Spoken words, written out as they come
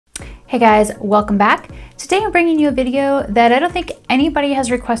Hey guys, welcome back. Today I'm bringing you a video that I don't think anybody has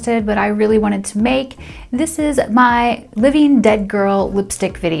requested, but I really wanted to make. This is my Living Dead Girl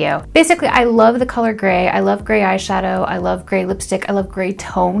lipstick video. Basically, I love the color gray. I love gray eyeshadow. I love gray lipstick. I love gray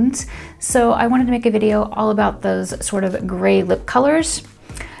tones. So I wanted to make a video all about those sort of gray lip colors.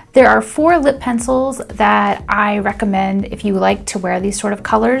 There are 4 lip pencils that I recommend if you like to wear these sort of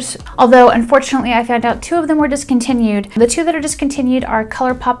colors. Although, unfortunately, I found out 2 of them were discontinued. The 2 that are discontinued are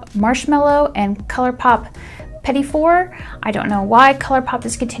Pop Marshmallow and Pop Petit Four. I don't know why Pop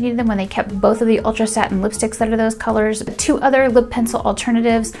discontinued them when they kept both of the Ultra Satin lipsticks that are those colors. The 2 other lip pencil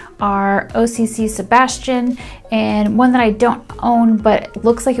alternatives are OCC Sebastian and one that I don't own but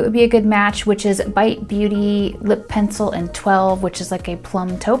looks like it would be a good match, which is Bite Beauty Lip Pencil in 12, which is like a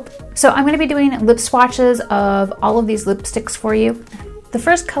plum taupe. So I'm going to be doing lip swatches of all of these lipsticks for you. The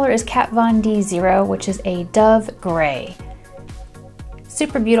first color is Kat Von D 0, which is a Dove Gray.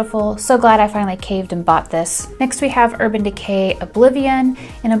 Super beautiful. So glad I finally caved and bought this. Next we have Urban Decay Oblivion,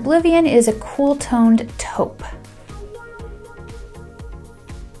 and Oblivion is a cool toned taupe.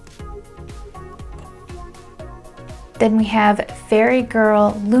 Then we have Fairy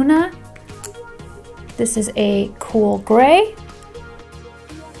Girl Luna. This is a cool gray.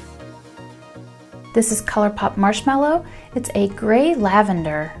 This is Pop Marshmallow. It's a gray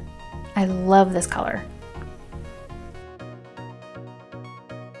lavender. I love this color.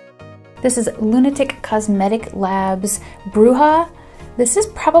 This is Lunatic Cosmetic Labs Bruja. This is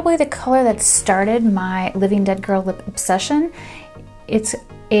probably the color that started my Living Dead Girl lip obsession. It's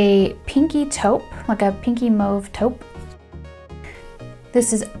a pinky taupe, like a pinky mauve taupe.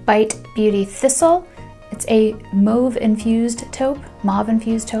 This is Bite Beauty Thistle. It's a mauve infused taupe,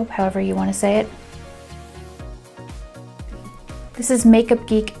 however you want to say it. This is Makeup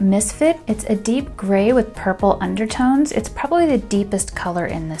Geek Misfit. It's a deep gray with purple undertones. It's probably the deepest color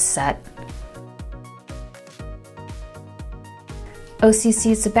in this set.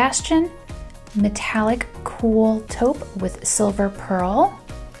 OCC Sebastian, metallic cool taupe with silver pearl.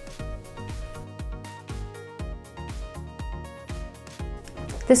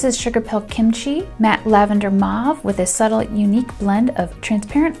 This is Sugar Pill Kimchi, matte lavender mauve with a subtle, unique blend of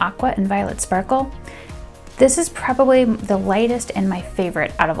transparent aqua and violet sparkle. This is probably the lightest and my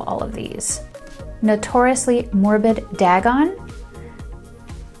favorite out of all of these. Notoriously Morbid Dagon.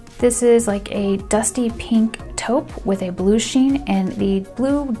 This is like a dusty pink taupe with a blue sheen, and the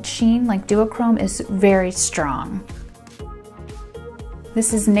blue sheen, like duochrome, is very strong.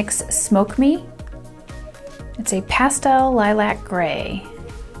 This is NYX Smoke Me. It's a pastel lilac gray.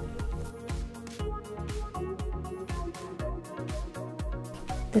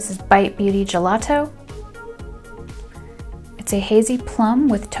 This is Bite Beauty Gelato. It's a hazy plum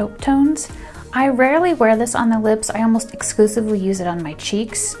with taupe tones. I rarely wear this on the lips. I almost exclusively use it on my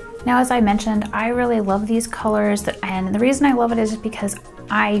cheeks. Now, as I mentioned, I really love these colors, and the reason I love it is just because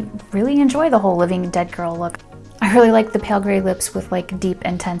I really enjoy the whole Living Dead Girl look. I really like the pale gray lips with like deep,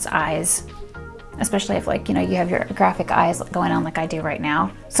 intense eyes. Especially if, like, you know, you have your graphic eyes going on like I do right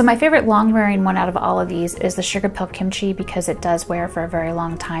now. So my favorite long wearing one out of all of these is the Sugar Pill Kimchi, because it does wear for a very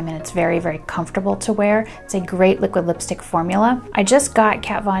long time and it's very, very comfortable to wear. It's a great liquid lipstick formula. I just got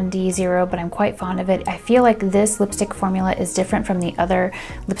Kat Von D 0, but I'm quite fond of it. I feel like this lipstick formula is different from the other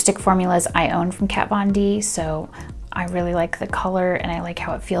lipstick formulas I own from Kat Von D, so I really like the color and I like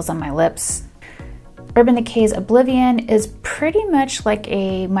how it feels on my lips. Urban Decay's Oblivion is pretty much like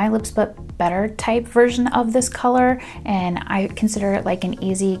a My Lips But Better type version of this color, and I consider it like an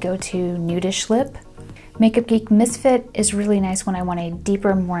easy go-to nudish lip. Makeup Geek Misfit is really nice when I want a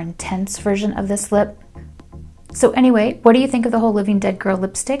deeper, more intense version of this lip. So anyway, what do you think of the whole Living Dead Girl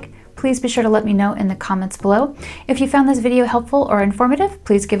lipstick? Please be sure to let me know in the comments below. If you found this video helpful or informative,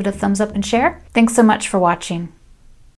 please give it a thumbs up and share. Thanks so much for watching.